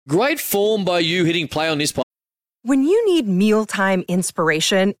Great form by you hitting play on this podcast. When you need mealtime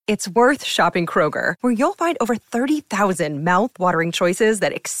inspiration, it's worth shopping Kroger, where you'll find over 30,000 mouth-watering choices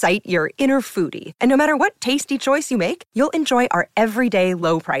that excite your inner foodie. And no matter what tasty choice you make, you'll enjoy our everyday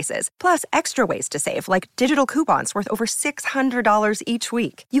low prices, plus extra ways to save, like digital coupons worth over $600 each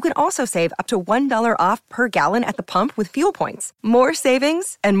week. You can also save up to $1 off per gallon at the pump with fuel points. More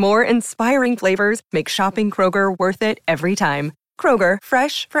savings and more inspiring flavors make shopping Kroger worth it every time. Kroger,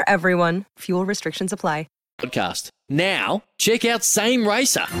 fresh for everyone. Fuel restrictions apply. Podcast. Now, check out Same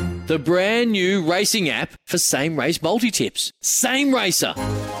Racer, the brand new racing app for same race multi-tips. Same Racer.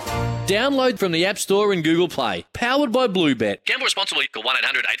 Download from the App Store and Google Play. Powered by Bluebet. Gamble responsibly. Call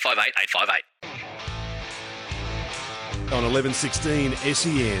 1-800-858-858. On 11:16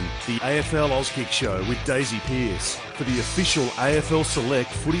 SEN, the AFL Auskick Show with Daisy Pearce for the official AFL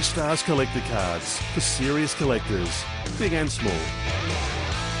Select Footy Stars collector cards for serious collectors, big and small.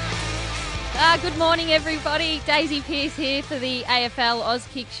 Good morning, everybody. Daisy Pearce here for the AFL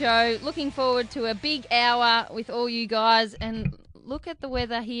Auskick Show. Looking forward to a big hour with all you guys. And look at the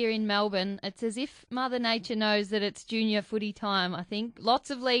weather here in Melbourne. It's as if Mother Nature knows that it's junior footy time, I think. Lots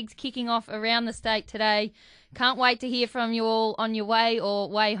of leagues kicking off around the state today. Can't wait to hear from you all on your way or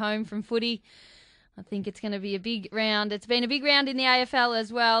way home from footy. I think it's going to be a big round. It's been a big round in the AFL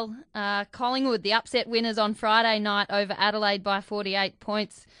as well. Collingwood, the upset winners on Friday night over Adelaide by 48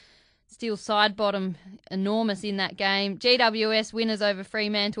 points. Still side bottom enormous in that game. GWS winners over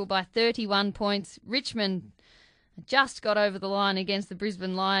Fremantle by 31 points. Richmond just got over the line against the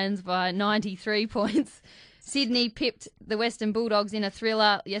Brisbane Lions by 93 points. Sydney pipped the Western Bulldogs in a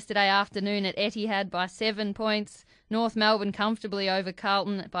thriller yesterday afternoon at Etihad by 7 points. North Melbourne comfortably over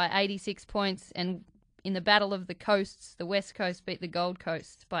Carlton by 86 points. And in the Battle of the Coasts, the West Coast beat the Gold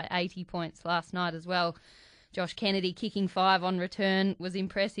Coast by 80 points last night as well. Josh Kennedy kicking 5 on return was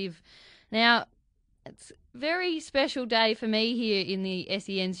impressive. Now, it's a very special day for me here in the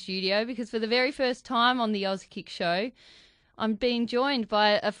SEN studio because for the very first time on the Auskick Show, I'm being joined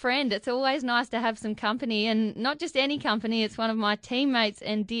by a friend. It's always nice to have some company, and not just any company. It's one of my teammates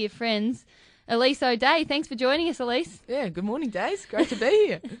and dear friends, Elise O'Day. Thanks for joining us, Elise. Yeah, good morning, Days. Great to be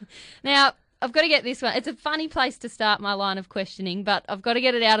here. Now, I've got to get this one. It's a funny place to start my line of questioning, but I've got to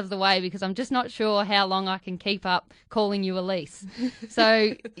get it out of the way because I'm just not sure how long I can keep up calling you Elise.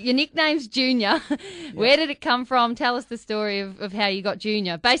 So your nickname's Junior. Yeah. Where did it come from? Tell us the story of how you got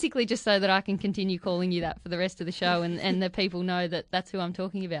Junior. Basically just so that I can continue calling you that for the rest of the show and the people know that that's who I'm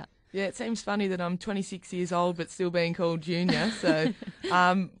talking about. Yeah, it seems funny that I'm 26 years old but still being called Junior. So,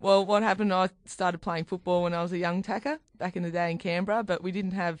 well, what happened, I started playing football when I was a young tacker back in the day in Canberra, but we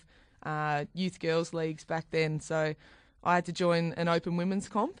didn't have youth girls leagues back then, so I had to join an open women's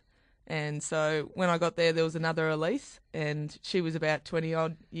comp. And so when I got there was another Elise, and she was about 20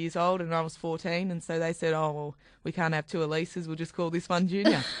 odd years old and I was 14, and so they said, oh well, we can't have two Elises, we'll just call this one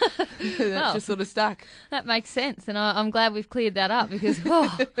Junior. That just sort of stuck. That makes sense, and I'm glad we've cleared that up because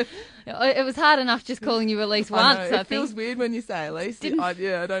it was hard enough just calling you Elise once. I think. Feels weird when you say Elise. I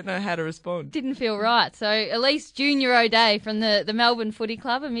don't know how to respond. Didn't feel right. So Elise Junior O'Day from the Melbourne Footy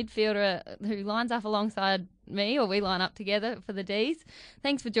Club, a midfielder who lines up alongside me, or we line up together for the Ds.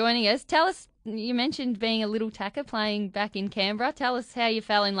 Thanks for joining us. Tell us, you mentioned being a little tacker playing back in Canberra. Tell us how you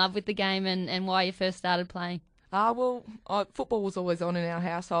fell in love with the game and why you first started playing. Football was always on in our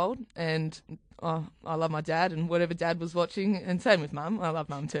household, and I love my dad, and whatever Dad was watching, and same with Mum. I love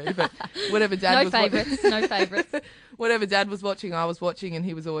Mum too, but whatever Dad no favourites. Whatever Dad was watching, I was watching, and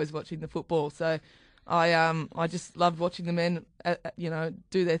he was always watching the football. So I just loved watching the men,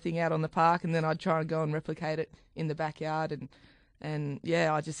 do their thing out on the park, and then I'd try and go and replicate it in the backyard, and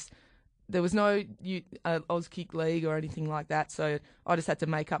there was no Auskick league or anything like that, so I just had to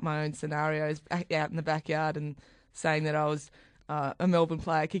make up my own scenarios out in the backyard and saying that I was a Melbourne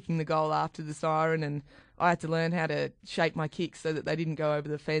player kicking the goal after the siren, and I had to learn how to shape my kicks so that they didn't go over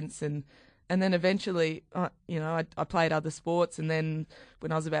the fence, and then eventually, I played other sports, and then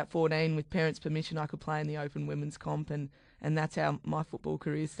when I was about 14, with parents' permission, I could play in the open women's comp, and that's how my football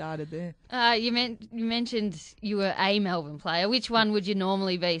career started there. You mentioned you were a Melbourne player. Which one would you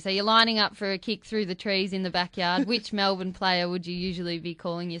normally be? So you're lining up for a kick through the trees in the backyard. Which Melbourne player would you usually be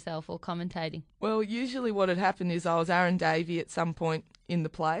calling yourself or commentating? Well, usually what had happened is I was Aaron Davey at some point in the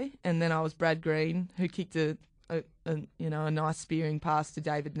play, and then I was Brad Green, who kicked a nice spearing pass to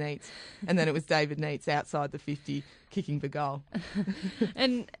David Neitz, and then it was David Neitz outside the 50 kicking the goal.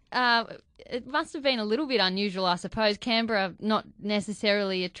 And it must have been a little bit unusual, I suppose. Canberra, not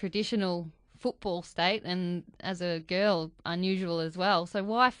necessarily a traditional football state, and as a girl, unusual as well. So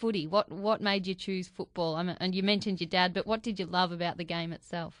why footy? What made you choose football? And you mentioned your dad, but what did you love about the game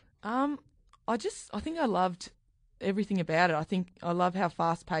itself? I think I loved everything about it. I think I love how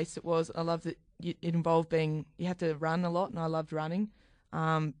fast paced it was. I loved that it involved you had to run a lot, and I loved running.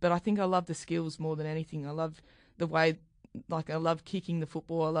 But I think I loved the skills more than anything. I loved the way, I loved kicking the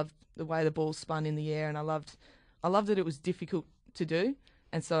football. I loved the way the ball spun in the air, and I loved that it was difficult to do,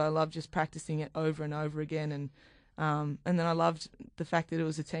 and so I loved just practicing it over and over again. And then I loved the fact that it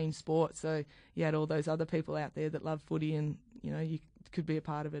was a team sport. So you had all those other people out there that love footy, and you could be a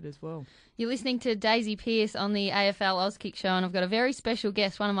part of it as well. You're listening to Daisy Pearce on the AFL Auskick show, and I've got a very special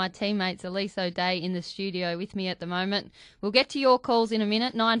guest, one of my teammates, Elise O'Day, in the studio with me at the moment. We'll get to your calls in a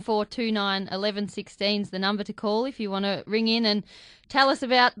minute. 9429 1116 is the number to call if you want to ring in and tell us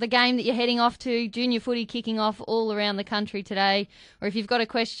about the game that you're heading off to. Junior footy kicking off all around the country today. Or if you've got a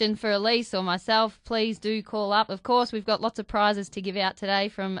question for Elise or myself, please do call up. Of course, we've got lots of prizes to give out today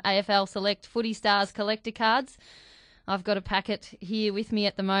from AFL Select Footy Stars collector cards. I've got a packet here with me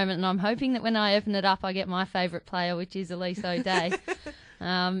at the moment, and I'm hoping that when I open it up, I get my favourite player, which is Elise O'Day.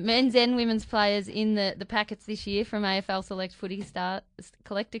 Men's and women's players in the packets this year from AFL Select Footy Star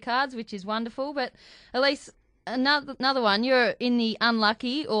collector cards, which is wonderful. But Elise, another one. You're in the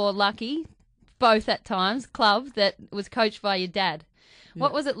unlucky or lucky, both at times, club that was coached by your dad. Yeah.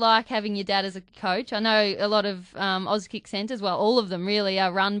 What was it like having your dad as a coach? I know a lot of Auskick centres, well, all of them really,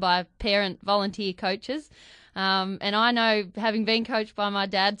 are run by parent volunteer coaches. And I know, having been coached by my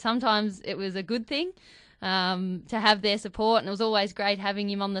dad, sometimes it was a good thing to have their support, and it was always great having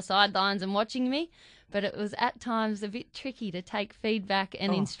him on the sidelines and watching me. But it was at times a bit tricky to take feedback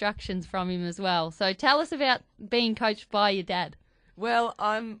and instructions from him as well. So tell us about being coached by your dad. Well,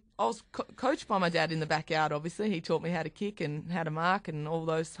 I was coached by my dad in the backyard, obviously. He taught me how to kick and how to mark and all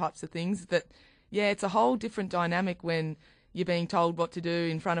those types of things. But, yeah, it's a whole different dynamic when you're being told what to do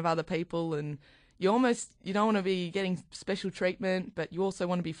in front of other people, and you don't want to be getting special treatment, but you also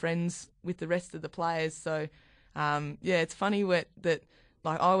want to be friends with the rest of the players. So, it's funny that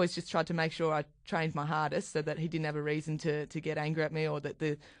I always just tried to make sure I trained my hardest so that he didn't have a reason to get angry at me, or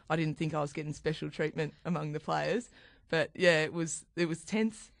that I didn't think I was getting special treatment among the players. But yeah, it was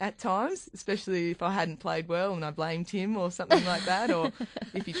tense at times, especially if I hadn't played well and I blamed him or something like that, or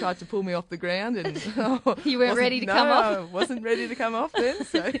if he tried to pull me off the ground and you weren't ready to come off. I wasn't ready to come off then,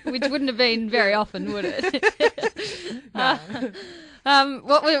 so which wouldn't have been very often, would it? No.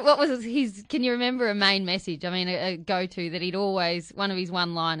 What was his? Can you remember a main message? I mean, a go-to that he'd always, one of his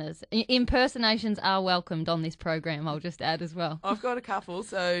one-liners. Impersonations are welcomed on this program. I'll just add as well. I've got a couple.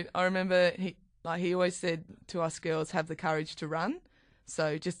 So I remember he always said to us girls, have the courage to run.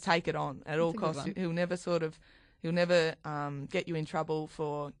 So just take it on at all costs. He'll never get you in trouble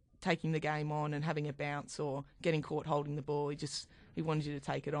for taking the game on and having a bounce or getting caught holding the ball. He wanted you to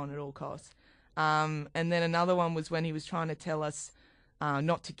take it on at all costs. And then another one was when he was trying to tell us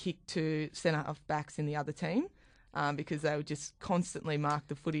not to kick to centre-half backs in the other team because they would just constantly mark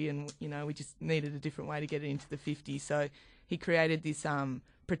the footy, and we just needed a different way to get it into the 50. So he created this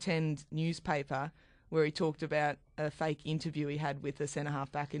pretend newspaper where he talked about a fake interview he had with a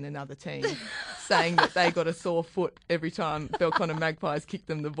centre-half back in another team saying that they got a sore foot every time Belconnen Magpies kicked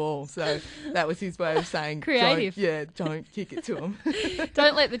them the ball. So that was his way of saying, creative. Don't kick it to them.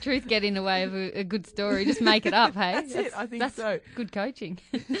 Don't let the truth get in the way of a good story. Just make it up, hey? That's it, I think so. Good coaching.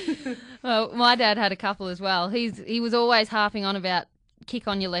 Well, my dad had a couple as well. He was always harping on about kick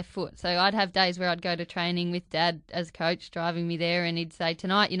on your left foot. So I'd have days where I'd go to training with Dad as coach, driving me there, and he'd say,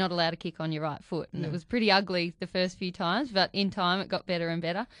 tonight you're not allowed to kick on your right foot. And it was pretty ugly the first few times, but in time it got better and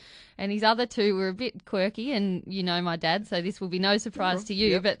better. And his other two were a bit quirky, and you know my dad, so this will be no surprise to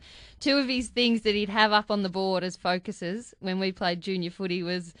you. Yep. But two of his things that he'd have up on the board as focuses when we played junior footy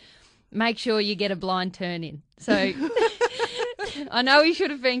was make sure you get a blind turn in. So I know he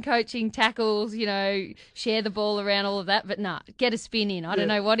should have been coaching tackles, share the ball around, all of that, but get a spin in. I don't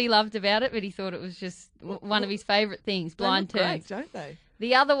know what he loved about it, but he thought it was just one of his favourite things, blind turns. Great, don't they?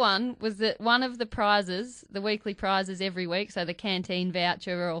 The other one was that one of the prizes, the weekly prizes every week, so the canteen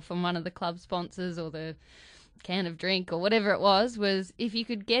voucher or from one of the club sponsors or the can of drink or whatever it was if you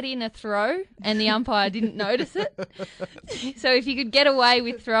could get in a throw and the umpire didn't notice it. So if you could get away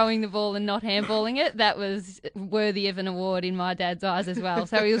with throwing the ball and not handballing it, that was worthy of an award in my dad's eyes as well.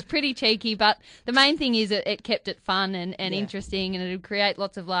 So he was pretty cheeky, but the main thing is it kept it fun and interesting, and it would create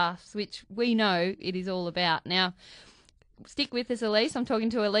lots of laughs, which we know it is all about. Now, stick with us, Elise. I'm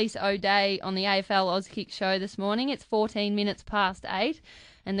talking to Elise O'Day on the AFL Auskick show this morning. It's 14 minutes past 8.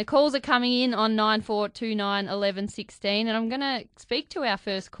 And the calls are coming in on 9429 11 16. And I'm going to speak to our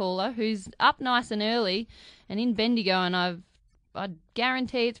first caller who's up nice and early and in Bendigo. And I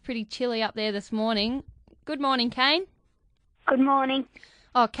guarantee it's pretty chilly up there this morning. Good morning, Kane. Good morning.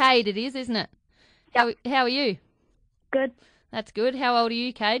 Oh, Cade it is, isn't it? Yep. How are you? Good. That's good. How old are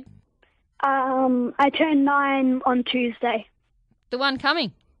you, Cade? I turned 9 on Tuesday. The one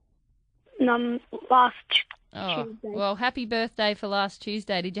coming? Last Oh, Tuesday. well, happy birthday for last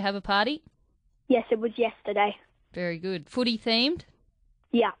Tuesday. Did you have a party? Yes, it was yesterday. Very good. Footy themed?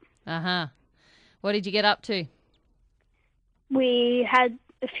 Yeah. Uh-huh. What did you get up to? We had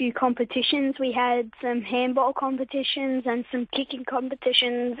a few competitions. We had some handball competitions and some kicking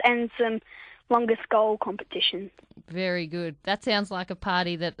competitions and some longest goal competitions. Very good. That sounds like a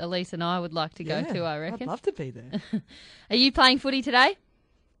party that Elise and I would like to go to, I reckon. I'd love to be there. Are you playing footy today?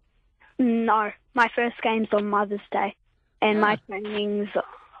 No, my first game's on Mother's Day, and my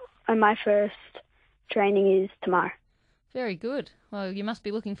first training is tomorrow. Very good. Well, you must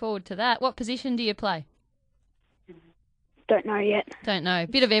be looking forward to that. What position do you play? Don't know yet. Don't know.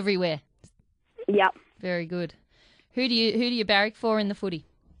 Bit of everywhere. Yep. Very good. Who do you barrack for in the footy?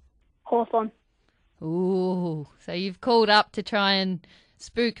 Hawthorn. Ooh, so you've called up to try and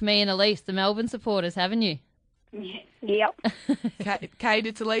spook me and Elise, the Melbourne supporters, haven't you? Yep. Kate,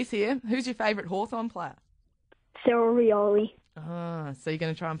 it's Elise here. Who's your favourite Hawthorn player? Cyril Rioli. Ah, so you're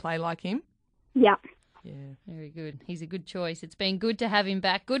going to try and play like him? Yep. Yeah. Very good. He's a good choice. It's been good to have him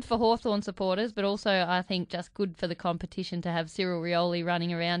back. Good for Hawthorn supporters, but also I think just good for the competition to have Cyril Rioli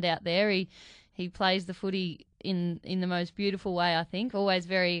running around out there. He plays the footy in the most beautiful way, I think. Always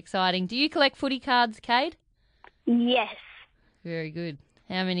very exciting. Do you collect footy cards, Cade? Yes. Very good.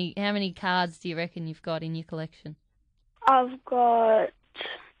 How many cards do you reckon you've got in your collection? I've got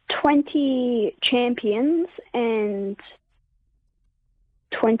 20 champions and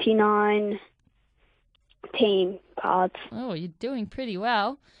 29 team cards. Oh, you're doing pretty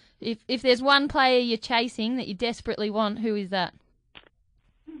well. If there's one player you're chasing that you desperately want, who is that?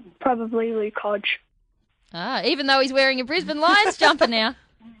 Probably Luke Hodge. Ah, even though he's wearing a Brisbane Lions jumper now.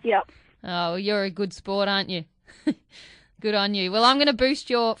 Yep. Oh, you're a good sport, aren't you? Good on you. Well, I'm going to boost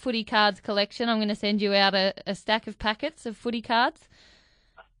your footy cards collection. I'm going to send you out a stack of packets of footy cards.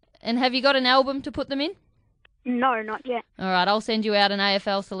 And have you got an album to put them in? No, not yet. All right, I'll send you out an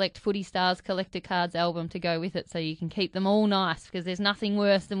AFL Select Footy Stars Collector Cards album to go with it so you can keep them all nice, because there's nothing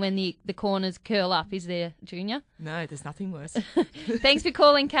worse than when the corners curl up, is there, Junior? No, there's nothing worse. Thanks for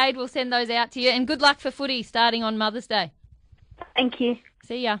calling, Cade. We'll send those out to you. And good luck for footy starting on Mother's Day. Thank you.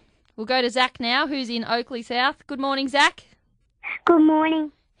 See ya. We'll go to Zach now, who's in Oakley South. Good morning, Zach. Good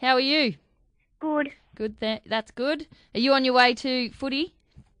morning. How are you? Good. Good. That's good. Are you on your way to footy?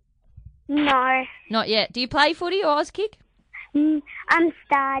 No. Not yet. Do you play footy or Auskick? I'm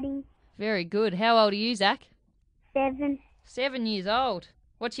starting. Very good. How old are you, Zach? 7. 7 years old.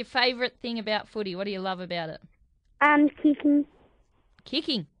 What's your favourite thing about footy? What do you love about it? Kicking.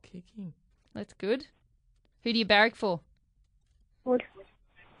 Kicking. Kicking. That's good. Who do you barrack for? Wood.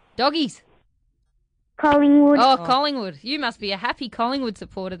 Doggies. Collingwood. Oh, Collingwood. You must be a happy Collingwood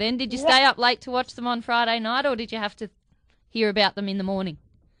supporter then. Did you stay up late to watch them on Friday night, or did you have to hear about them in the morning?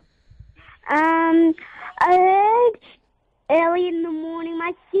 I heard early in the morning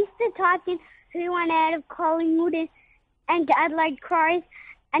my sister typed in who won out of Collingwood and Adelaide Crows,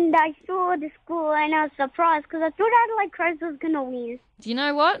 and I saw the score and I was surprised because I thought Adelaide Crows was going to win. Do you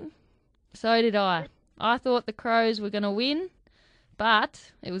know what? So did I. I thought the Crows were going to win,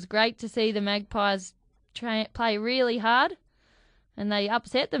 but it was great to see the Magpies play really hard, and they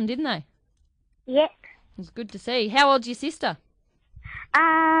upset them, didn't they? Yep. It was good to see. How old's your sister?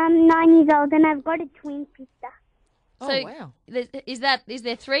 9 years old, and I've got a twin sister. Oh, So, wow. Is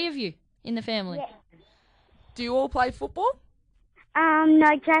there 3 of you in the family? Yeah. Do you all play football?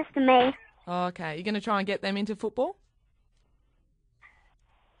 No, just me. Oh, okay. You're going to try and get them into football?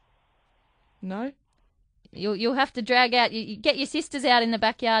 No? You'll have to drag out, you get your sisters out in the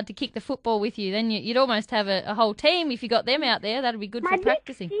backyard to kick the football with you. Then you'd almost have a whole team if you got them out there. That'd be good My for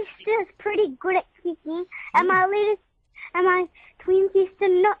practicing. big sister's pretty good at kicking, and my twin sister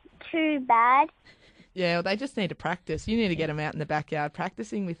not too bad. Yeah, well, they just need to practice. You need to get them out in the backyard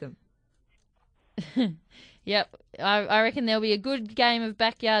practicing with them. Yep, I reckon there'll be a good game of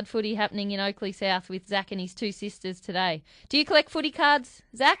backyard footy happening in Oakley South with Zach and his 2 sisters today. Do you collect footy cards,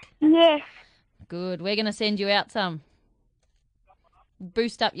 Zach? Yes. Good. We're going to send you out some.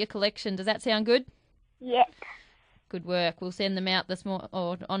 Boost up your collection. Does that sound good? Yep. Good work. We'll send them out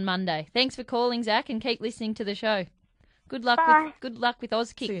or on Monday. Thanks for calling, Zach, and keep listening to the show. Good luck Bye. with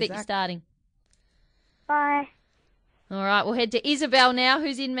Auskick See you, that you're Zach. starting. Bye. All right, we'll head to Isabel now,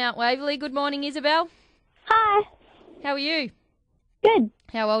 who's in Mount Waverley. Good morning, Isabel. Hi. How are you? Good.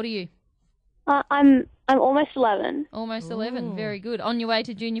 How old are you? I'm almost 11. Almost 11. Ooh. Very good. On your way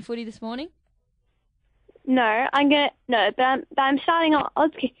to junior footy this morning? No, but I'm starting on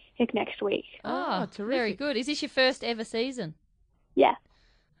Auskick next week. Oh, terrific. very good. Is this your first ever season? Yeah.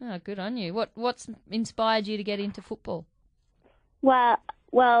 Oh, good on you. What's inspired you to get into football?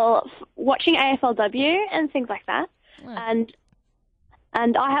 Well, watching AFLW and things like that, Oh.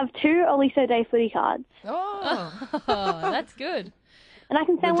 and I have 2 Aliso Day footy cards, Oh, That's good. and I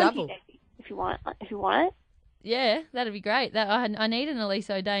can send The one to double. you if you want it. Yeah, that'd be great. I need an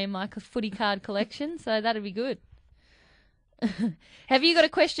Aliso Day in my footy card collection, so that'd be good. Have you got a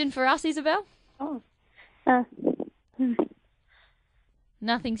question for us, Isabel? Oh.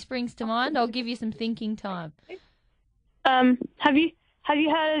 Nothing springs to mind. I'll give you some thinking time. Have you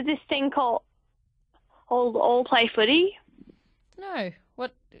heard of this thing called all play footy? No.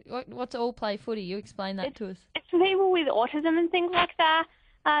 What's all play footy? You explain that to us. It's for people with autism and things like that,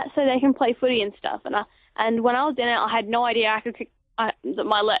 so they can play footy and stuff. And when I was in it, I had no idea I could kick, that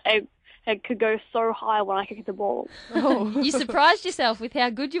my leg could go so high when I kicked the ball. oh. You surprised yourself with how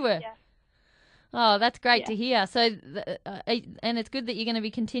good you were. Yeah. Oh, that's great Yeah. to hear. So, and it's good that you're going to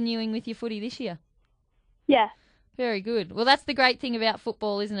be continuing with your footy this year. Yeah, Very good. Well, that's the great thing about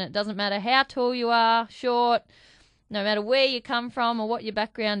football, isn't it? It doesn't matter how tall you are, short, no matter where you come from or what your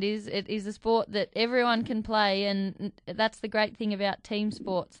background is, it is a sport that everyone can play, and that's the great thing about team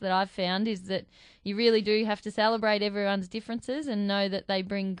sports that I've found, is that you really do have to celebrate everyone's differences and know that they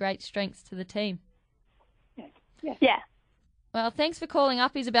bring great strengths to the team. yeah. Well, thanks for calling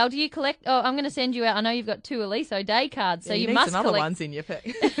up, Isabel. Do you collect... Oh, I'm going to send you out. I know you've got 2 Aliso Day cards, so Yeah, you need must some other collect... ones in your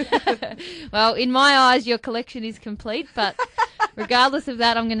pack. Well, in my eyes, your collection is complete, but regardless of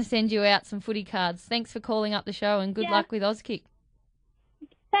that, I'm going to send you out some footy cards. Thanks for calling up the show, and good Yeah. luck with Auskick.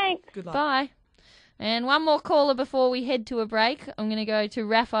 Thanks. Good luck. Bye. And one more caller before we head to a break. I'm going to go to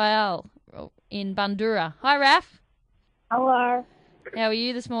Raphael in Bandura. Hi, Raf. Hello. How are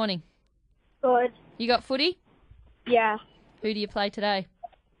you this morning? Good. You got footy? Yeah. Who do you play today?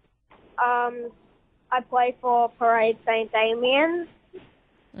 I play for Parade St. Damian's.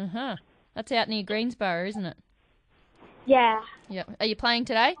 Uh-huh. That's out near Greensboro, isn't it? Yeah. Yep. Are you playing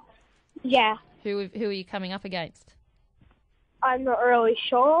today? Yeah. Who are you coming up against? I'm not really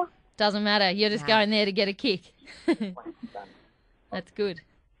sure. Doesn't matter. You're just going there to get a kick. That's good.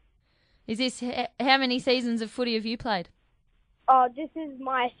 Is this how many seasons of footy have you played? Oh, this is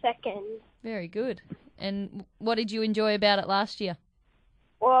my second. Very good. And what did you enjoy about it last year?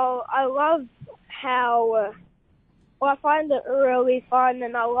 Well, I love how... I find it really fun,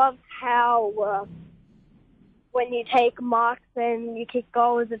 and I love how when you take marks and you kick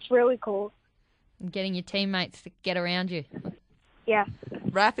goals, it's really cool. And getting your teammates to get around you. Yeah.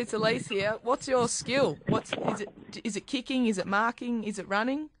 Raph, it's Elise here. What's your skill? Is it kicking? Is it marking? Is it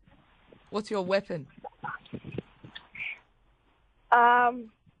running? What's your weapon?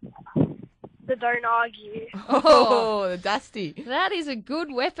 The don't argue. Oh, the dusty. That is a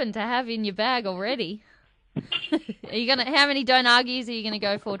good weapon to have in your bag already. Are you gonna? How many don't argues are you gonna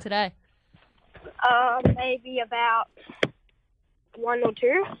go for today? Maybe about 1 or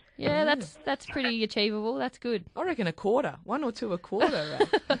 2. Yeah, that's pretty achievable. That's good. I reckon a quarter. 1 or 2 a quarter,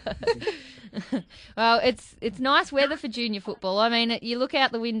 Raph. Well, it's nice weather for junior football. I mean, you look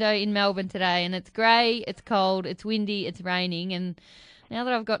out the window in Melbourne today, and it's grey, it's cold, it's windy, it's raining, and now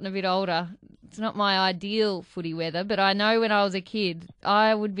that I've gotten a bit older, it's not my ideal footy weather, but I know when I was a kid,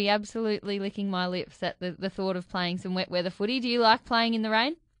 I would be absolutely licking my lips at the thought of playing some wet weather footy. Do you like playing in the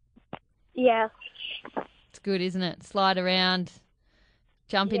rain? Yeah. It's good, isn't it? Slide around,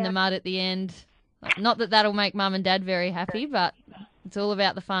 jump in Yeah. the mud at the end. Not that that'll make Mum and Dad very happy, but it's all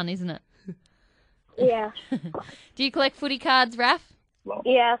about the fun, isn't it? Yeah. Do you collect footy cards, Raph?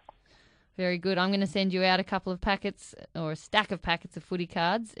 Yeah. Very good. I'm going to send you out a couple of packets or a stack of packets of footy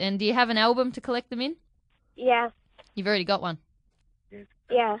cards. And do you have an album to collect them in? Yeah. You've already got one.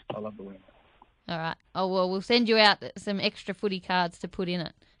 Yeah. All right. Oh, well, we'll send you out some extra footy cards to put in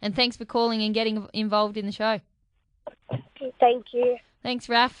it. And thanks for calling and getting involved in the show. Thank you. Thanks,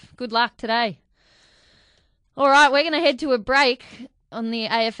 Raph. Good luck today. All right, we're going to head to a break on the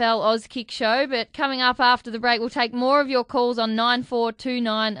AFL Auskick show, but coming up after the break, we'll take more of your calls on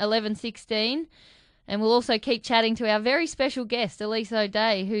 9429 1116, and we'll also keep chatting to our very special guest, Elise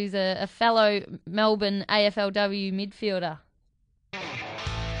O'Day, who's a fellow Melbourne AFLW midfielder.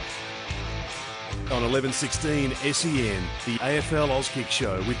 On 11:16 SEN, the AFL Auskick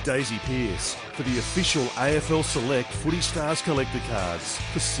show with Daisy Pearce for the official AFL Select Footy Stars collector cards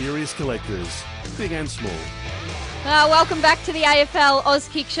for serious collectors, big and small. Welcome back to the AFL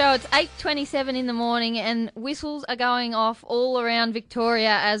Auskick show. It's 8:27 in the morning and whistles are going off all around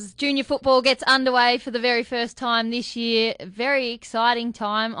Victoria as junior football gets underway for the very first time this year. A very exciting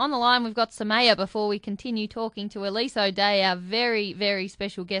time. On the line we've got Samaya before we continue talking to Elise O'Day, our very, very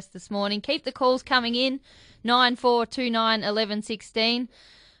special guest this morning. Keep the calls coming in, 9429 1116.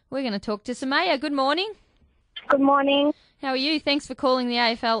 We're going to talk to Samaya. Good morning. Good morning. How are you? Thanks for calling the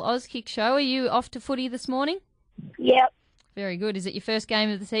AFL Auskick show. Are you off to footy this morning? Yep. Very good. Is it your first game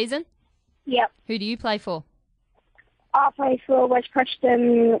of the season? Yep. Who do you play for? I play for West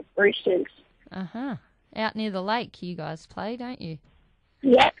Preston Roosters. Uh-huh. Out near the lake you guys play, don't you?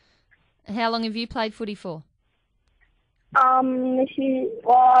 Yep. How long have you played footy for? I've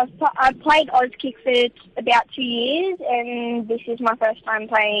played Auskick for about 2 years, and this is my first time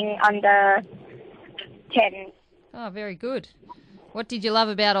playing under 10. Oh, very good. What did you love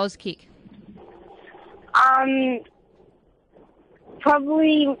about Auskick?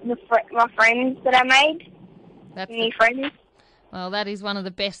 Probably my friends that I made. New friends. Well, that is one of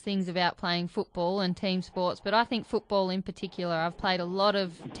the best things about playing football and team sports, but I think football in particular, I've played a lot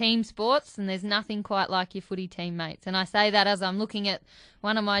of team sports and there's nothing quite like your footy teammates. And I say that as I'm looking at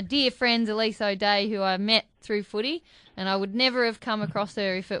one of my dear friends, Elise O'Day, who I met through footy, and I would never have come across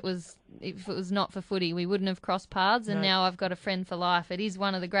her if it was not for footy. We wouldn't have crossed paths, and now I've got a friend for life. It is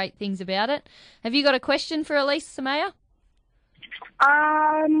one of the great things about it. Have you got a question for Elise, Samaya?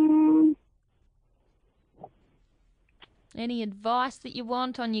 Any advice that you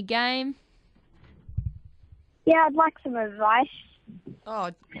want on your game? Yeah, I'd like some advice.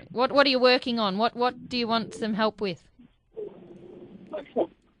 Oh, what are you working on? What do you want some help with?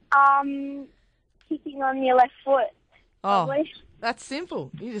 Kicking on your left foot. Oh, Probably. that's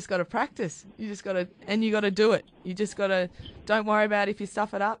simple. You just got to practice. You got to do it. You just got to, don't worry about if you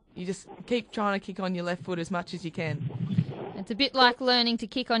stuff it up. You just keep trying to kick on your left foot as much as you can. It's a bit like learning to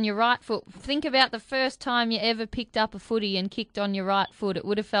kick on your right foot. Think about the first time you ever picked up a footy and kicked on your right foot. It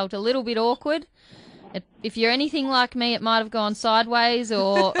would have felt a little bit awkward. If you're anything like me, it might have gone sideways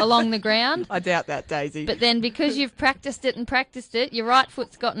or along the ground. I doubt that, Daisy. But then because you've practiced it, your right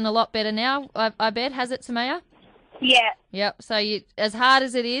foot's gotten a lot better now, I bet. Has it, Samaya? Yeah. Yep. So as hard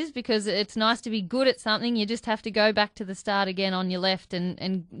as it is, because it's nice to be good at something, you just have to go back to the start again on your left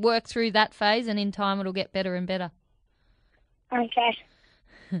and work through that phase, and in time it'll get better and better. Okay.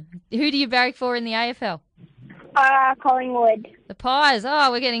 Who do you barrack for in the AFL? Collingwood. The Pies.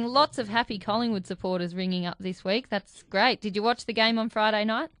 Oh, we're getting lots of happy Collingwood supporters ringing up this week. That's great. Did you watch the game on Friday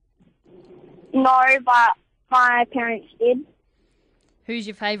night? No, but my parents did. Who's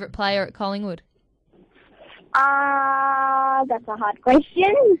your favourite player at Collingwood? That's a hard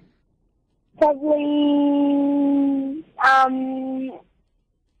question. Probably,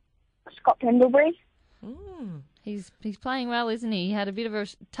 Scott Pendlebury. He's playing well, isn't he? He had a bit of a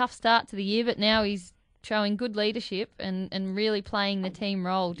tough start to the year, but now he's showing good leadership and really playing the team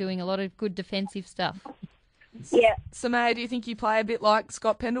role, doing a lot of good defensive stuff. Yeah. Samaya, do you think you play a bit like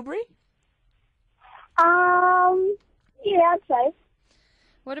Scott Pendlebury? Yeah, I'd say.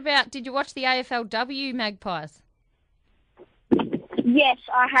 What about, did you watch the AFLW Magpies? Yes,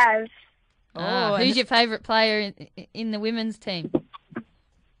 I have. Who's your favourite player in the women's team?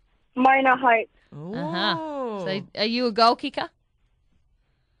 Mona Hope. So are you a goal kicker?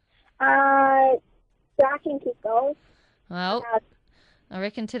 I can kick goals. Well, I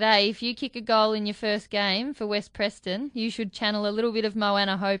reckon today, if you kick a goal in your first game for West Preston, you should channel a little bit of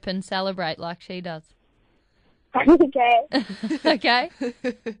Moana Hope and celebrate like she does. Okay. Okay.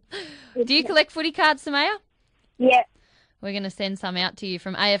 Do you collect footy cards, Samaya? Yeah. We're going to send some out to you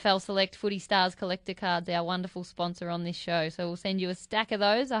from AFL Select Footy Stars Collector Cards, our wonderful sponsor on this show. So we'll send you a stack of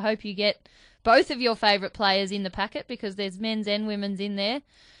those. I hope you get both of your favourite players in the packet because there's men's and women's in there.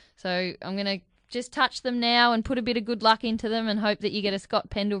 So I'm going to just touch them now and put a bit of good luck into them and hope that you get a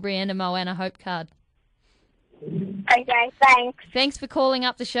Scott Pendlebury and a Moana Hope card. Okay, thanks. Thanks for calling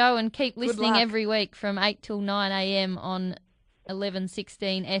up the show and keep listening luck. every week from 8 till 9 a.m. on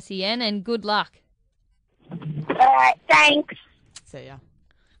 1116 SEN and good luck. All right, thanks. See ya.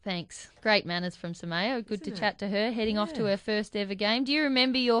 Thanks. Great manners from Samaya. Good Isn't to it? chat to her, heading off to her first ever game. Do you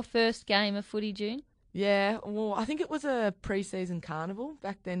remember your first game of footy, June? Yeah, well, I think it was a pre-season carnival.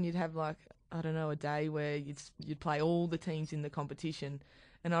 Back then you'd have a day where you'd play all the teams in the competition.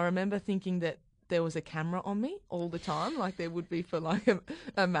 And I remember thinking that there was a camera on me all the time, like there would be for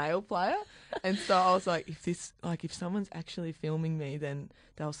a male player. And so I was like, if someone's actually filming me, then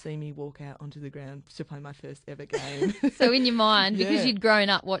they'll see me walk out onto the ground to play my first ever game. So in your mind, because Yeah. you'd grown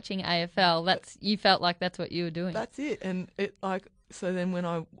up watching AFL, you felt like that's what you were doing. That's it. And So then when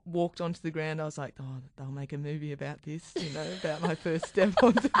I walked onto the ground, I was like, oh, they'll make a movie about this, about my first step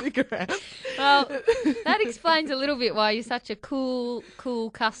onto the ground. Well, that explains a little bit why you're such a cool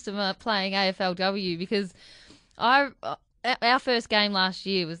customer playing AFLW, because our first game last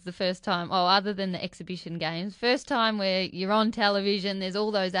year was the first time, other than the exhibition games, first time where you're on television, there's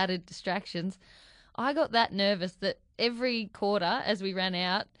all those added distractions. I got that nervous that every quarter as we ran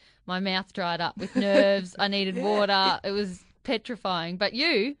out, my mouth dried up with nerves. I needed water. It was petrifying. But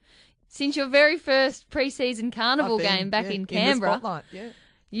you, since your very first pre-season carnival game back in Canberra, in the spotlight,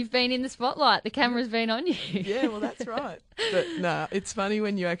 you've been in the spotlight. The camera's been on you. Yeah, well, that's right. But no, it's funny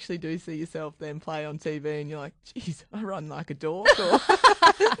when you actually do see yourself then play on TV and you're like, geez, I run like a dork.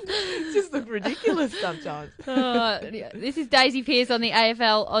 It just look ridiculous sometimes. This is Daisy Pearce on the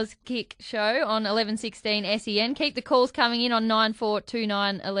AFL Auskick show on 1116 SEN. Keep the calls coming in on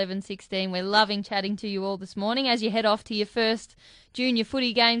 9429 1116. We're loving chatting to you all this morning as you head off to your first junior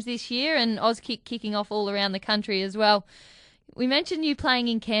footy games this year, and Auskick kicking off all around the country as well. We mentioned you playing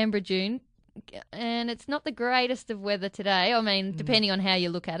in Canberra, June, and it's not the greatest of weather today. I mean, depending on how you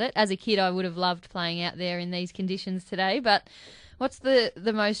look at it. As a kid, I would have loved playing out there in these conditions today. But what's the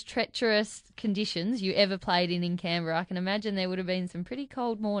most treacherous conditions you ever played in Canberra? I can imagine there would have been some pretty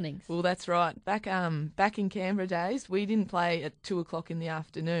cold mornings. Well, that's right. Back in Canberra days, we didn't play at 2 o'clock in the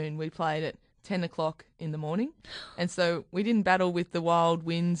afternoon. We played at 10 o'clock in the morning. And so we didn't battle with the wild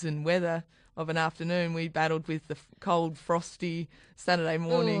winds and weather of an afternoon. We battled with the cold, frosty Saturday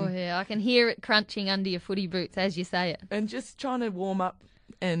morning. Oh, yeah, I can hear it crunching under your footy boots as you say it. And just trying to warm up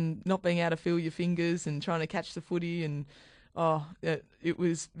and not being able to feel your fingers and trying to catch the footy. And, it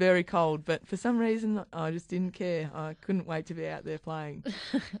was very cold. But for some reason, I just didn't care. I couldn't wait to be out there playing.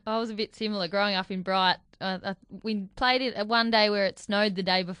 I was a bit similar. Growing up in Bright, we played it one day where it snowed the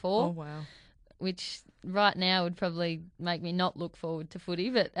day before. Oh, wow. Which right now would probably make me not look forward to footy,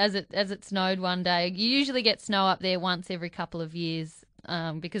 but as it snowed one day, you usually get snow up there once every couple of years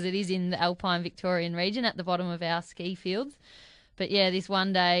because it is in the Alpine Victorian region at the bottom of our ski fields. But yeah, this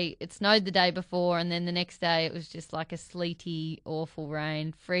one day, it snowed the day before, and then the next day it was just like a sleety, awful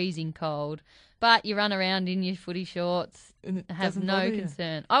rain, freezing cold. But you run around in your footy shorts, have no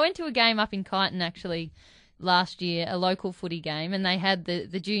concern. I went to a game up in Kyneton actually last year, a local footy game, and they had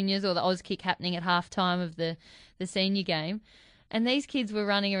the juniors or the Auskick happening at half time of the senior game. And these kids were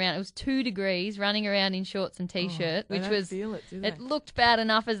running around. It was 2 degrees, running around in shorts and T-shirt, which was, it looked bad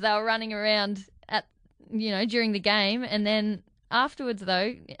enough as they were running around during the game. And then afterwards,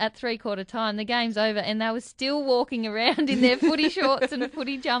 though, at 3/4 time, the game's over and they were still walking around in their footy shorts and a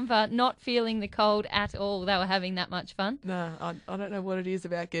footy jumper, not feeling the cold at all. They were having that much fun. No, I don't know what it is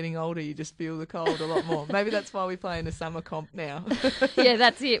about getting older. You just feel the cold a lot more. Maybe that's why we play in a summer comp now. Yeah,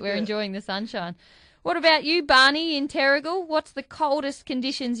 that's it. We're enjoying the sunshine. What about you, Barney, in Terrigal? What's the coldest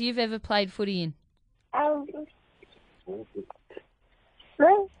conditions you've ever played footy in? Most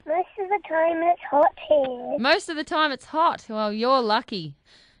of the time it's hot here. Most of the time it's hot. Well, you're lucky.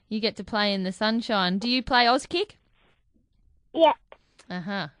 You get to play in the sunshine. Do you play Auskick? Yep.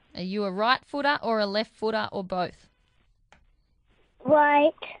 Uh-huh. Are you a right footer or a left footer or both?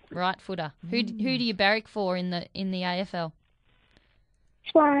 Right. Right footer. Who do you barrack for in the AFL?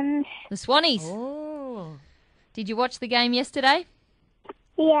 Swans. The Swannies. Oh. Did you watch the game yesterday?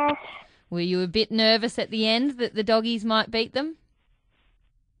 Yes. Were you a bit nervous at the end that the doggies might beat them?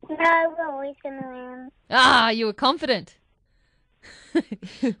 No, we're always going to win. Ah, you were confident.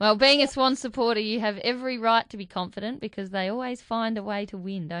 Well, being a Swan supporter, you have every right to be confident because they always find a way to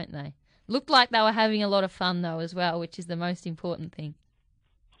win, don't they? Looked like they were having a lot of fun, though, as well, which is the most important thing.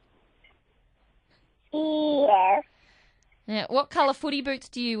 Yes. Now, what colour footy boots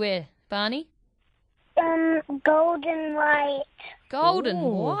do you wear, Barney? Gold and white. Gold and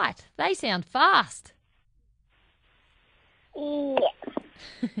white. They sound fast. Yes.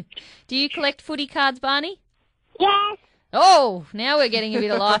 Do you collect footy cards, Barney? Yes. Oh, now we're getting a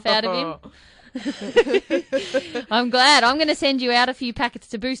bit of life out of him. I'm glad. I'm going to send you out a few packets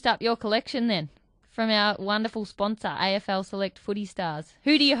to boost up your collection then from our wonderful sponsor, AFL Select Footy Stars.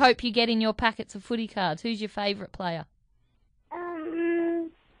 Who do you hope you get in your packets of footy cards? Who's your favourite player?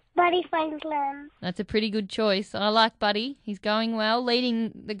 Buddy Franklin. That's a pretty good choice. I like Buddy. He's going well,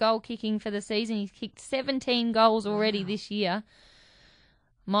 leading the goal kicking for the season. He's kicked 17 goals already this year.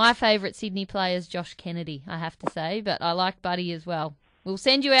 My favourite Sydney player is Josh Kennedy, I have to say, but I like Buddy as well. We'll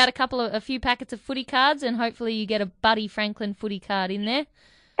send you out a few packets of footy cards and hopefully you get a Buddy Franklin footy card in there.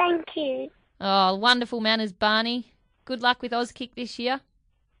 Thank you. Oh, wonderful manners, Barney. Good luck with Auskick this year.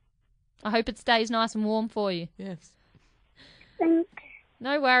 I hope it stays nice and warm for you. Yes. Thanks.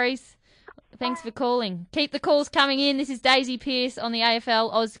 No worries. Thanks for calling. Keep the calls coming in. This is Daisy Pearce on the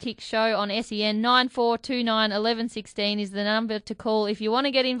AFL Auskick show on SEN. 9429 1116 is the number to call if you want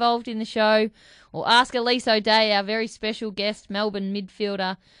to get involved in the show or ask Elise O'Day, our very special guest, Melbourne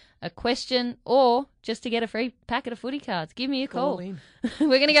midfielder, a question or just to get a free packet of footy cards. Give me a call. We're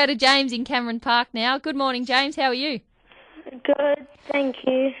going to go to James in Cameron Park now. Good morning, James. How are you? Good, thank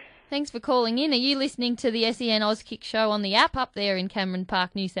you. Thanks for calling in. Are you listening to the SEN Auskick show on the app up there in Cameron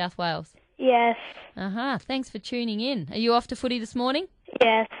Park, New South Wales? Yes. Thanks for tuning in. Are you off to footy this morning?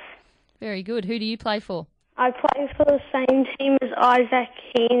 Yes. Very good. Who do you play for? I play for the same team as Isaac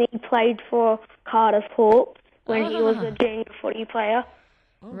Heaney. He played for Cardiff Hawks when he was a junior footy player.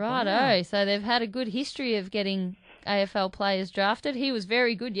 Righto. Wow. So they've had a good history of getting AFL players drafted. He was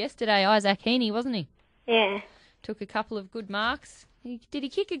very good yesterday, Isaac Heaney, wasn't he? Yeah. Took a couple of good marks. Did he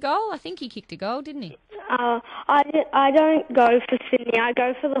kick a goal? I think he kicked a goal, didn't he? I don't go for Sydney. I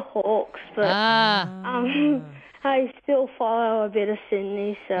go for the Hawks, but I still follow a bit of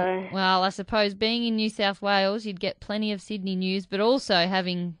Sydney. So well, I suppose being in New South Wales, you'd get plenty of Sydney news, but also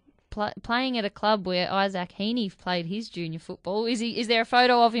having playing at a club where Isaac Heaney played his junior football. Is there a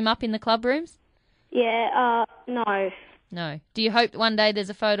photo of him up in the club rooms? Yeah. No. No. Do you hope one day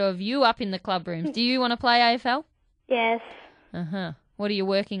there's a photo of you up in the club rooms? Do you want to play AFL? Yes. What are you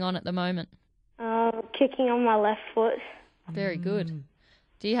working on at the moment? Kicking on my left foot. Very good.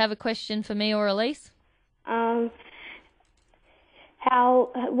 Do you have a question for me or Elise? What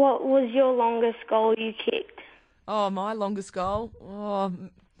was your longest goal you kicked? Oh, my longest goal? Oh,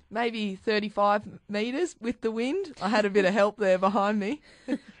 maybe 35 metres with the wind. I had a bit of help there behind me.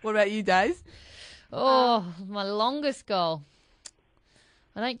 What about you, Days? Oh, my longest goal.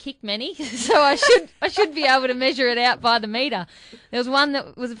 I don't kick many, so I should be able to measure it out by the metre. There was one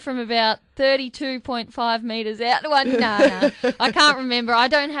that was from about 32.5 metres out. No, I can't remember. I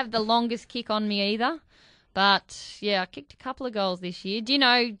don't have the longest kick on me either. But, yeah, I kicked a couple of goals this year. Do you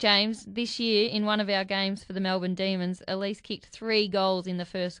know, James, this year in one of our games for the Melbourne Demons, Elise kicked 3 goals in the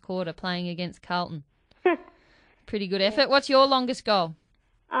first quarter playing against Carlton. Pretty good effort. What's your longest goal?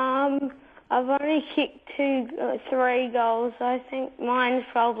 I've only kicked 3 goals. I think mine's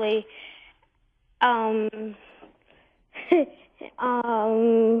probably, I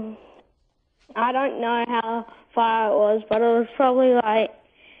don't know how far it was, but it was probably like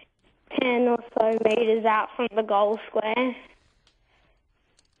 10 or so metres out from the goal square.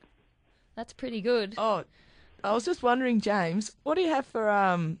 That's pretty good. Oh, I was just wondering, James, what do you have for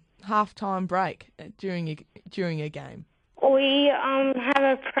half-time break during a game? We have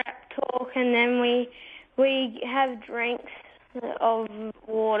a prep talk, and then we have drinks of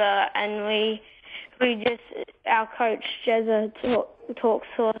water, and we just, our coach Jezza talks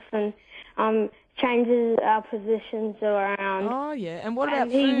to us and changes our positions around. Oh yeah, and what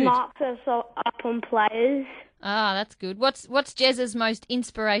about food? He marks us up on players. Ah, that's good. What's Jezza's most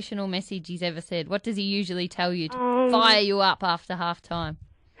inspirational message he's ever said? What does he usually tell you to fire you up after half time?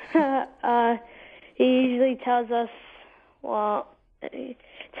 He usually tells us,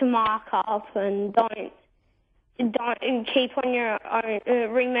 to mark up and don't keep on your own.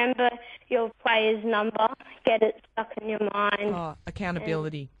 Remember your player's number. Get it stuck in your mind. Oh,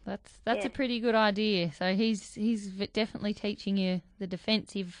 accountability. That's a pretty good idea. So he's definitely teaching you the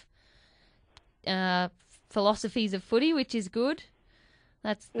defensive philosophies of footy, which is good.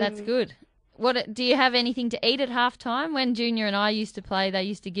 That's good. What do you have anything to eat at half time? When Junior and I used to play, they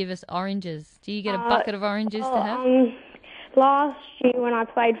used to give us oranges. Do you get a bucket of oranges to have? Last year when I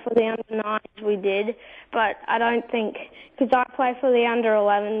played for the under-9s, we did, but I don't think, because I play for the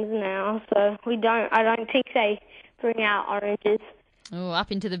under-11s now, so I don't think they bring out oranges. Oh,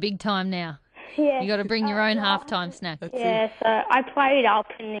 up into the big time now. Yeah. You got to bring your own half-time snack. So I played up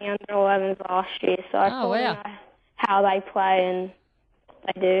in the under-11s last year, so I probably know how they play and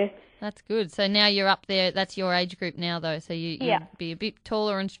they do. That's good. So now you're up there. That's your age group now, though, so you'll be a bit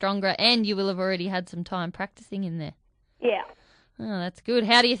taller and stronger, and you will have already had some time practicing in there. Yeah. Oh, that's good.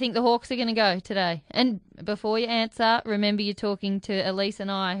 How do you think the Hawks are going to go today? And before you answer, remember you're talking to Elise and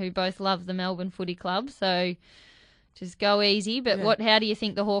I, who both love the Melbourne Footy Club, so just go easy. But how do you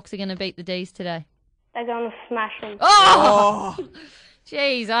think the Hawks are going to beat the D's today? They're going to smash them. Oh!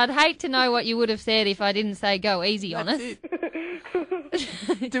 Jeez, I'd hate to know what you would have said if I didn't say go easy on us.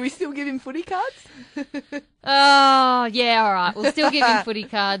 Do we still give him footy cards? Oh, yeah, all right. We'll still give him footy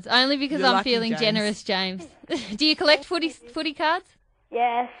cards, only because I'm lucky, feeling James. generous, James. Do you collect footy cards?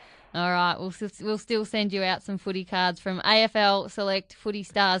 Yes. All right, we'll still send you out some footy cards from AFL Select Footy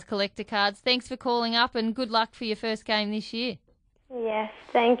Stars collector cards. Thanks for calling up and good luck for your first game this year. Yes,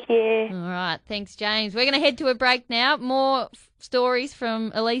 thank you. All right, thanks, James. We're going to head to a break now. More stories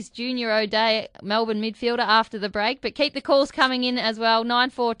from Elise Junior O'Day, Melbourne midfielder, after the break. But keep the calls coming in as well,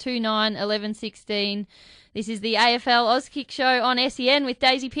 9429 1116. This is the AFL Auskick Show on SEN with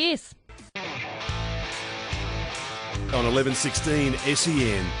Daisy Pearce. On 11:16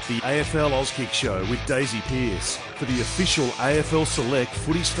 SEN, the AFL Auskick Show with Daisy Pearce for the official AFL Select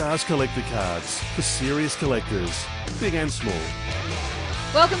Footy Stars collector cards for serious collectors, big and small.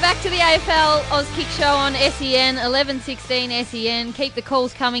 Welcome back to the AFL Auskick Show on SEN, 11:16 SEN. Keep the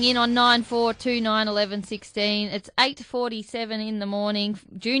calls coming in on 9429 1116. It's 8:47 in the morning.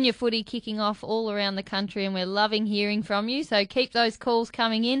 Junior footy kicking off all around the country, and we're loving hearing from you. So keep those calls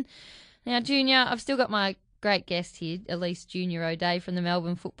coming in. Now, Junior, I've still got my great guest here, Elise Junior O'Day from the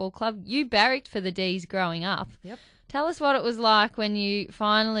Melbourne Football Club. You barracked for the D's growing up. Yep. Tell us what it was like when you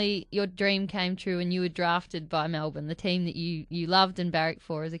finally, your dream came true and you were drafted by Melbourne, the team that you loved and barracked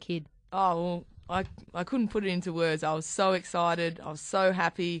for as a kid. Oh, well, I couldn't put it into words. I was so excited. I was so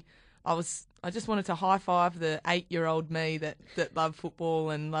happy. I just wanted to high-five the 8-year-old me that loved football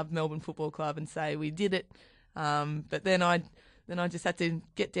and loved Melbourne Football Club and say we did it. But then I just had to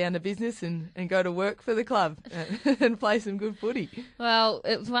get down to business and go to work for the club and play some good footy. Well,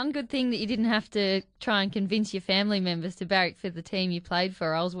 it was one good thing that you didn't have to try and convince your family members to barrack for the team you played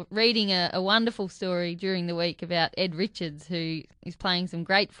for. I was reading a wonderful story during the week about Ed Richards, who is playing some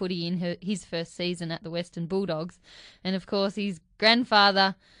great footy in his first season at the Western Bulldogs. And, of course, his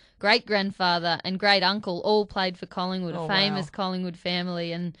grandfather, great-grandfather and great-uncle all played for Collingwood, a famous Collingwood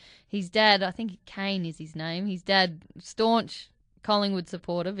family. And his dad, I think Kane is his name, his dad, staunch Collingwood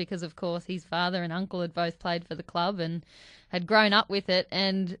supporter because, of course, his father and uncle had both played for the club and had grown up with it.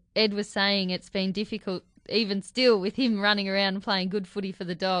 And Ed was saying it's been difficult, even still, with him running around and playing good footy for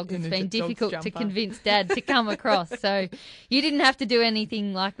the Dogs. It's been difficult to convince Dad to come across. So you didn't have to do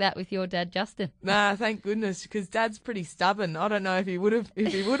anything like that with your dad, Justin. Nah, thank goodness, because Dad's pretty stubborn. I don't know if he would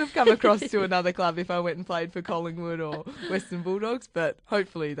have come across to another club if I went and played for Collingwood or Western Bulldogs, but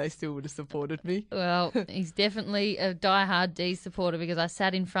hopefully they still would have supported me. Well, he's definitely a diehard D supporter because I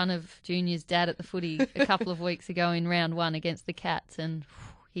sat in front of Junior's dad at the footy a couple of weeks ago in round 1 against the Cats, and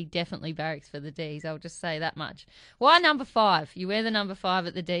he definitely barracks for the Ds, I'll just say that much. Why number 5? You wear the number 5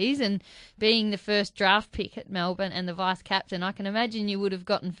 at the Ds, and being the first draft pick at Melbourne and the vice-captain, I can imagine you would have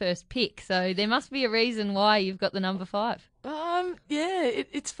gotten first pick, so there must be a reason why you've got the number 5. Yeah,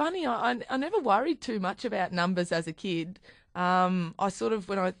 it's funny. I never worried too much about numbers as a kid. When I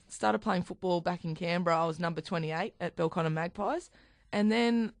started playing football back in Canberra, I was number 28 at Belconnen Magpies, and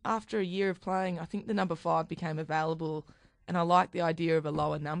then after a year of playing, I think the number 5 became available. And I liked the idea of a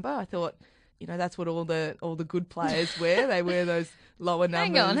lower number. I thought, that's what all the good players wear. They wear those lower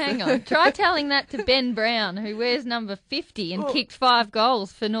numbers. Hang on. Try telling that to Ben Brown, who wears number 50 and kicked 5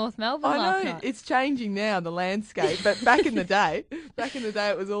 goals for North Melbourne last night. It's changing now, the landscape. But back in the day,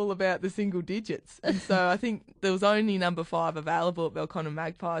 it was all about the single digits. And so I think there was only number 5 available at Belconnen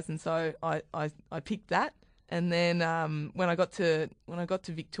Magpies, and so I picked that. And then when I got to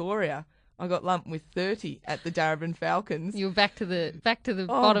Victoria, I got lumped with 30 at the Darebin Falcons. You were back to the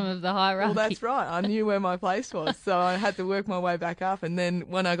bottom of the hierarchy. Well, that's right. I knew where my place was, so I had to work my way back up. And then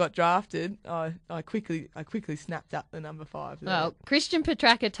when I got drafted, I quickly snapped up the number 5. Well, Christian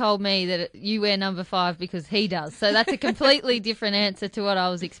Petracca told me that you wear number 5 because he does. So that's a completely different answer to what I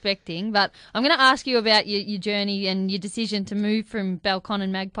was expecting. But I'm going to ask you about your journey and your decision to move from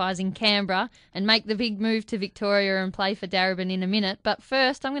Belconnen Magpies in Canberra and make the big move to Victoria and play for Darebin in a minute. But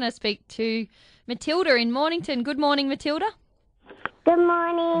first, I'm going to speak to Matilda in Mornington. Good morning, Matilda. Good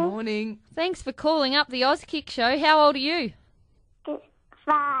morning. Good morning. Thanks for calling up the Auskick Show. How old are you?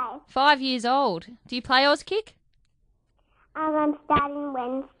 5. 5 years old. Do you play Auskick? I'm starting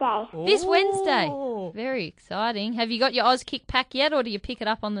Wednesday. This Wednesday. Very exciting. Have you got your Auskick pack yet, or do you pick it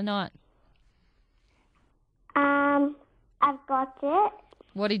up on the night? I've got it.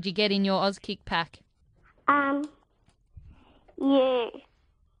 What did you get in your Auskick pack? You.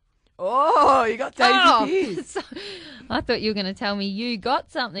 Oh, you got Daisy Pearce. I thought you were going to tell me you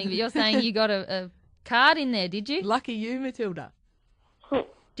got something, but you're saying you got a card in there, did you? Lucky you, Matilda.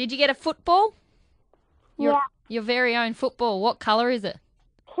 Did you get a football? Yeah. Your very own football. What colour is it?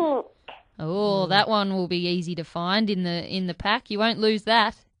 Pink. Oh, that one will be easy to find in the pack. You won't lose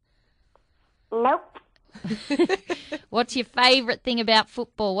that. Nope. What's your favourite thing about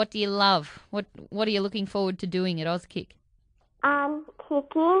football? What do you love? What are you looking forward to doing at Auskick?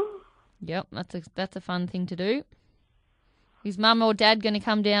 Kicking. Yep, that's a fun thing to do. Is Mum or Dad going to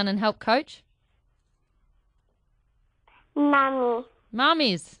come down and help coach? Mummy. Mum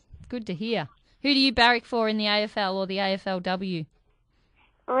is. Good to hear. Who do you barrack for in the AFL or the AFLW?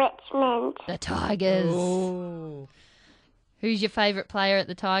 Richmond. The Tigers. Oh. Who's your favourite player at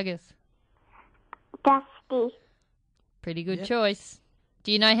the Tigers? Dusty. Pretty good Yep. choice.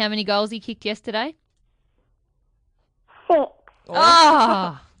 Do you know how many goals he kicked yesterday? 6.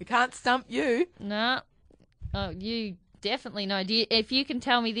 Oh! We can't stump you. No. Oh, you definitely know. If you can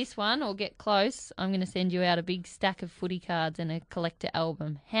tell me this one or get close, I'm going to send you out a big stack of footy cards and a collector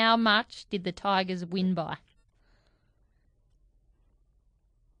album. How much did the Tigers win by?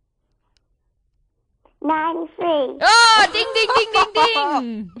 93. Oh, ding, ding, ding, ding,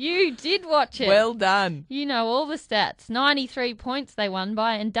 ding. You did watch it. Well done. You know all the stats. 93 points they won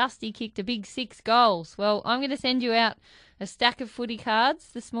by, and Dusty kicked a big 6 goals. Well, I'm going to send you out a stack of footy cards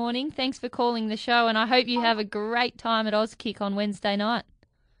this morning. Thanks for calling the show, and I hope you have a great time at Auskick on Wednesday night.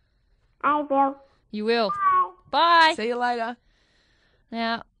 I will. You will. Bye. See you later.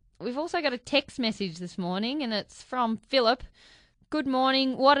 Now, we've also got a text message this morning, and it's from Philip. Good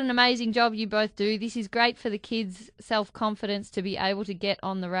morning. What an amazing job you both do. This is great for the kids' self-confidence to be able to get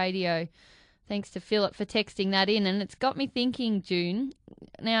on the radio. Thanks to Philip for texting that in. And it's got me thinking, June,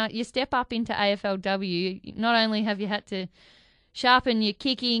 now you step up into AFLW, not only have you had to sharpen your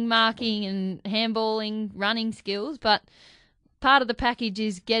kicking, marking and handballing, running skills, but part of the package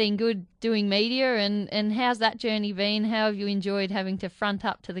is getting good doing media. And how's that journey been? How have you enjoyed having to front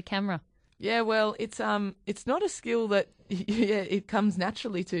up to the camera? Yeah, well, it's not a skill that it comes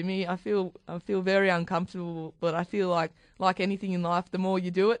naturally to me. I feel very uncomfortable, but I feel like anything in life, the more you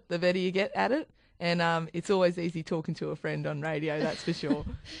do it, the better you get at it. And it's always easy talking to a friend on radio, that's for sure.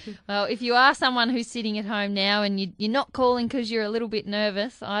 Well, if you are someone who's sitting at home now and you're not calling because you're a little bit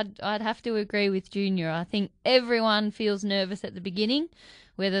nervous, I'd have to agree with Junior. I think everyone feels nervous at the beginning,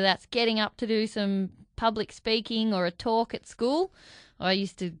 whether that's getting up to do some public speaking or a talk at school. I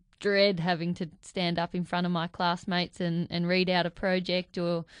used to dread having to stand up in front of my classmates and read out a project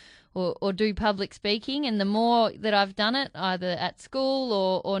or do public speaking. And the more that I've done it, either at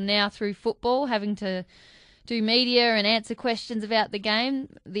school or now through football, having to do media and answer questions about the game,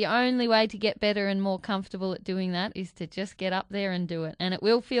 the only way to get better and more comfortable at doing that is to just get up there and do it. And it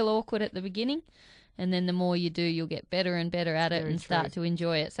will feel awkward at the beginning, and then the more you do, you'll get better and better at it and start to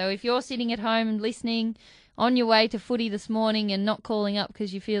enjoy it. So if you're sitting at home and listening, on your way to footy this morning and not calling up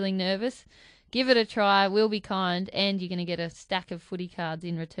because you're feeling nervous, give it a try. We'll be kind, and you're going to get a stack of footy cards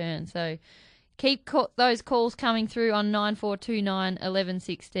in return. So keep those calls coming through on 9429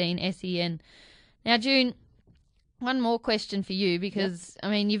 1116 SEN. Now, June, one more question for you because, I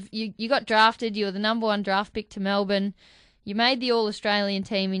mean, you got drafted. You were the number 1 draft pick to Melbourne. You made the All-Australian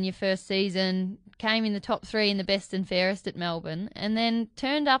team in your first season, came in the top 3 in the best and fairest at Melbourne, and then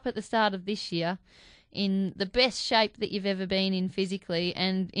turned up at the start of this year in the best shape that you've ever been in physically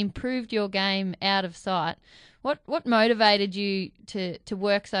and improved your game out of sight. What motivated you to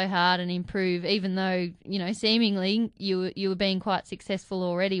work so hard and improve, even though, you know, seemingly you were being quite successful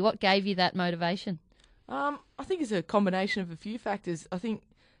already? What gave you that motivation? I think it's a combination of a few factors. I think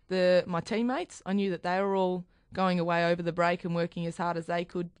my teammates, I knew that they were all going away over the break and working as hard as they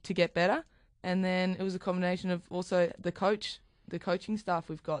could to get better. And then it was a combination of also the coaching staff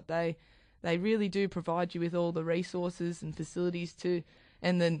we've got. They really do provide you with all the resources and facilities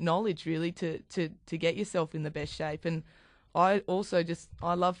and the knowledge really to get yourself in the best shape. And I also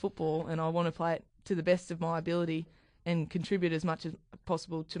I love football and I want to play it to the best of my ability and contribute as much as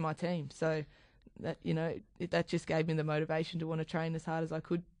possible to my team. So that, you know, that just gave me the motivation to want to train as hard as I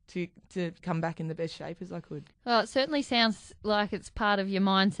could to come back in the best shape as I could. Well, it certainly sounds like it's part of your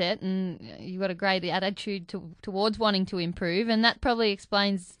mindset, and you've got a great attitude towards wanting to improve, and that probably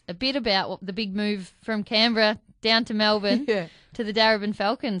explains a bit about what the big move from Canberra down to Melbourne to the Darebin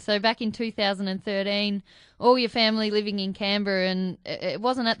Falcons. So back in 2013, all your family living in Canberra, and it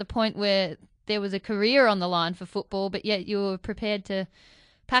wasn't at the point where there was a career on the line for football, but yet you were prepared to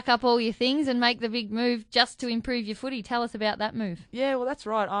pack up all your things and make the big move just to improve your footy. Tell us about that move. Yeah, well, that's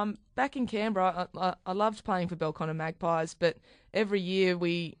right. Back in Canberra, I loved playing for Belconnen Magpies, but every year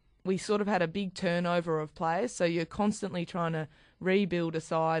we sort of had a big turnover of players, so you're constantly trying to rebuild a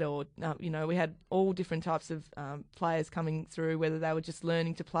side, or we had all different types of players coming through, whether they were just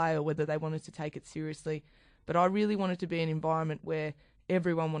learning to play or whether they wanted to take it seriously. But I really wanted to be an environment where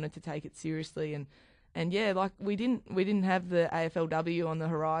everyone wanted to take it seriously, and yeah, like we didn't have the AFLW on the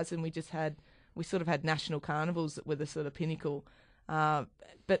horizon. We sort of had national carnivals that were the sort of pinnacle.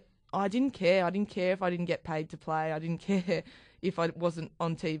 But I didn't care. I didn't care if I didn't get paid to play. I didn't care if I wasn't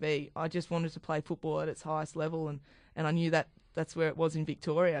on TV. I just wanted to play football at its highest level, and I knew that that's where it was in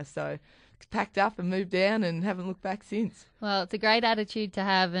Victoria. So packed up and moved down and haven't looked back since. Well, it's a great attitude to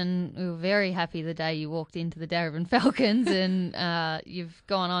have, and we were very happy the day you walked into the Darebin Falcons, and you've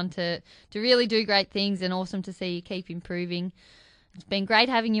gone on to really do great things, and awesome to see you keep improving. It's been great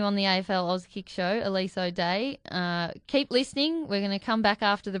having you on the AFL Auskick show, Elise O'Day. Keep listening. We're going to come back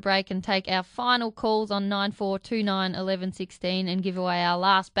after the break and take our final calls on 9429 1116 and give away our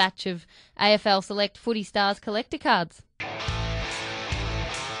last batch of AFL Select Footy Stars collector cards.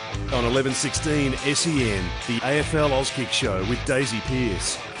 On 1116 SEN, the AFL Auskick show with Daisy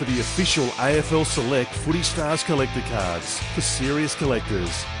Pearce for the official AFL Select Footy Stars collector cards for serious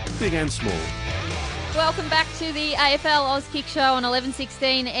collectors, big and small. Welcome back to the AFL Auskick show on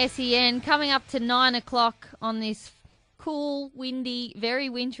 1116 SEN. Coming up to 9 o'clock on this cool, windy, very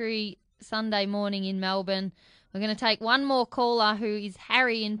wintry Sunday morning in Melbourne. We're going to take one more caller, who is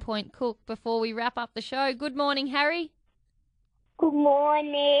Harry in Point Cook, before we wrap up the show. Good morning, Harry. Good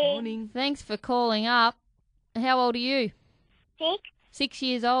morning. Morning. Thanks for calling up. How old are you? 6. 6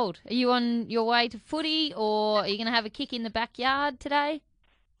 years old. Are you on your way to footy, or are you going to have a kick in the backyard today?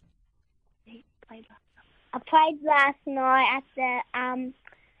 I played last night at the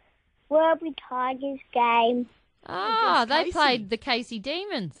Werribee Tigers game. Ah, they Casey. played the Casey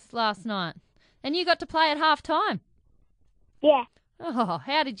Demons last night. And you got to play at half time. Yeah, Oh,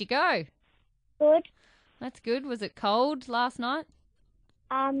 how did you go? good. That's good. Was it cold last night?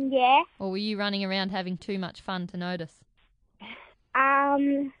 Yeah. Or were you running around having too much fun to notice? I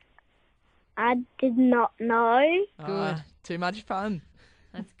did not know. Good. Too much fun.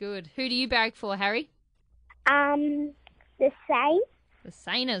 That's good. Who do you barrack for, Harry? The same. The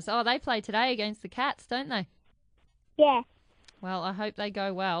Sainers. Oh, they play today against the Cats, don't they? Yeah. Well, I hope they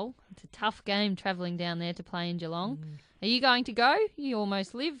go well. It's a tough game travelling down there to play in Geelong. Are you going to go? You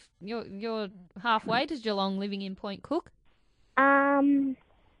almost live. You're halfway to Geelong, living in Point Cook. Or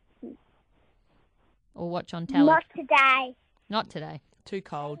watch on telly? Not today. Not today. Too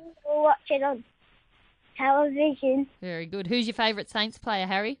cold. We'll watch it on television. Very good. Who's your favourite Saints player,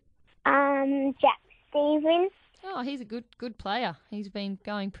 Harry? Jack Stevens. Oh, he's a good player. He's been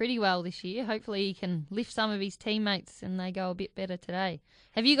going pretty well this year. Hopefully he can lift some of his teammates and they go a bit better today.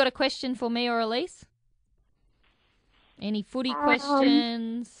 Have you got a question for me or Elise? Any footy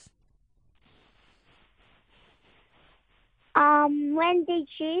questions? When did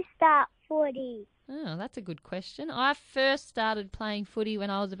you start footy? Oh, that's a good question. I first started playing footy when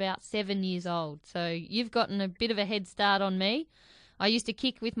I was about 7 years old, so you've gotten a bit of a head start on me. I used to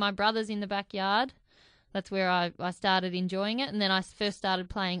kick with my brothers in the backyard. That's where I started enjoying it, and then I first started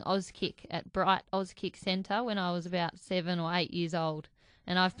playing Auskick at Bright Auskick Centre when I was about 7 or 8 years old,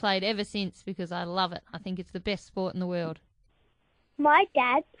 and I've played ever since because I love it. I think it's the best sport in the world. My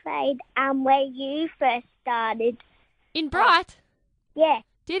dad played where you first started. In Bright? Yeah.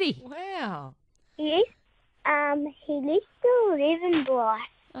 Did he? Wow. He used to live in Bright.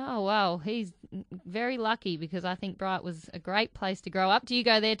 Oh, well, he's very lucky because I think Bright was a great place to grow up. Do you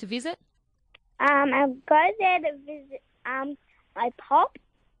go there to visit? I go there to visit my pop.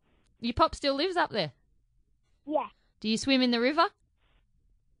 Your pop still lives up there? Yeah. Do you swim in the river?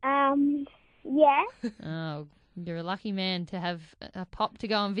 Yeah. Oh, you're a lucky man to have a pop to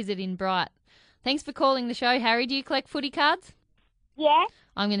go and visit in Bright. Thanks for calling the show, Harry. Do you collect footy cards? Yeah.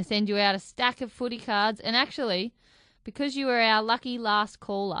 I'm going to send you out a stack of footy cards. And actually, because you were our lucky last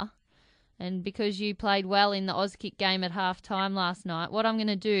caller and because you played well in the Auskick game at half-time last night, what I'm going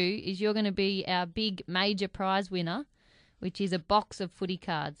to do is you're going to be our big major prize winner, which is a box of footy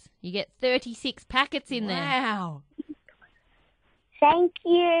cards. You get 36 packets in there. Wow. Thank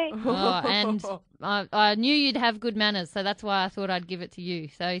you. Oh, and I knew you'd have good manners, so that's why I thought I'd give it to you.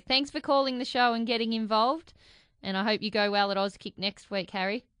 So thanks for calling the show and getting involved, and I hope you go well at Auskick next week,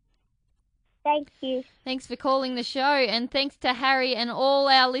 Harry. Thank you. Thanks for calling the show, and thanks to Harry and all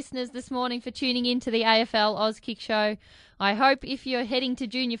our listeners this morning for tuning in to the AFL Auskick show. I hope if you're heading to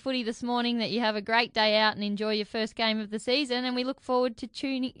junior footy this morning that you have a great day out and enjoy your first game of the season, and we look forward to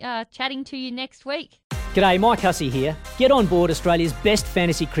chatting to you next week. G'day, Mike Hussey here. Get on board Australia's best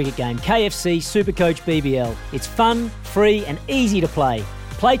fantasy cricket game, KFC Supercoach BBL. It's fun, free and easy to play.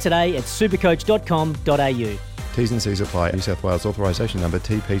 Play today at supercoach.com.au. T's and C's apply. New South Wales authorisation number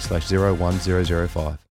TP/01005.